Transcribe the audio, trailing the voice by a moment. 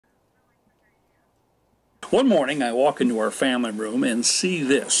One morning I walk into our family room and see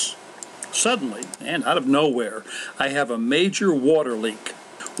this. Suddenly, and out of nowhere, I have a major water leak.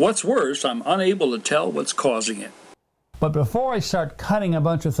 What's worse, I'm unable to tell what's causing it. But before I start cutting a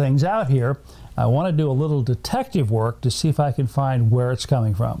bunch of things out here, I want to do a little detective work to see if I can find where it's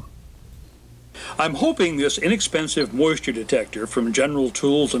coming from. I'm hoping this inexpensive moisture detector from General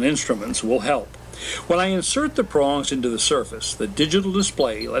Tools and Instruments will help. When I insert the prongs into the surface, the digital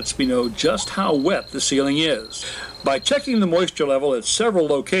display lets me know just how wet the ceiling is. By checking the moisture level at several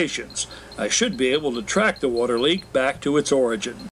locations, I should be able to track the water leak back to its origin.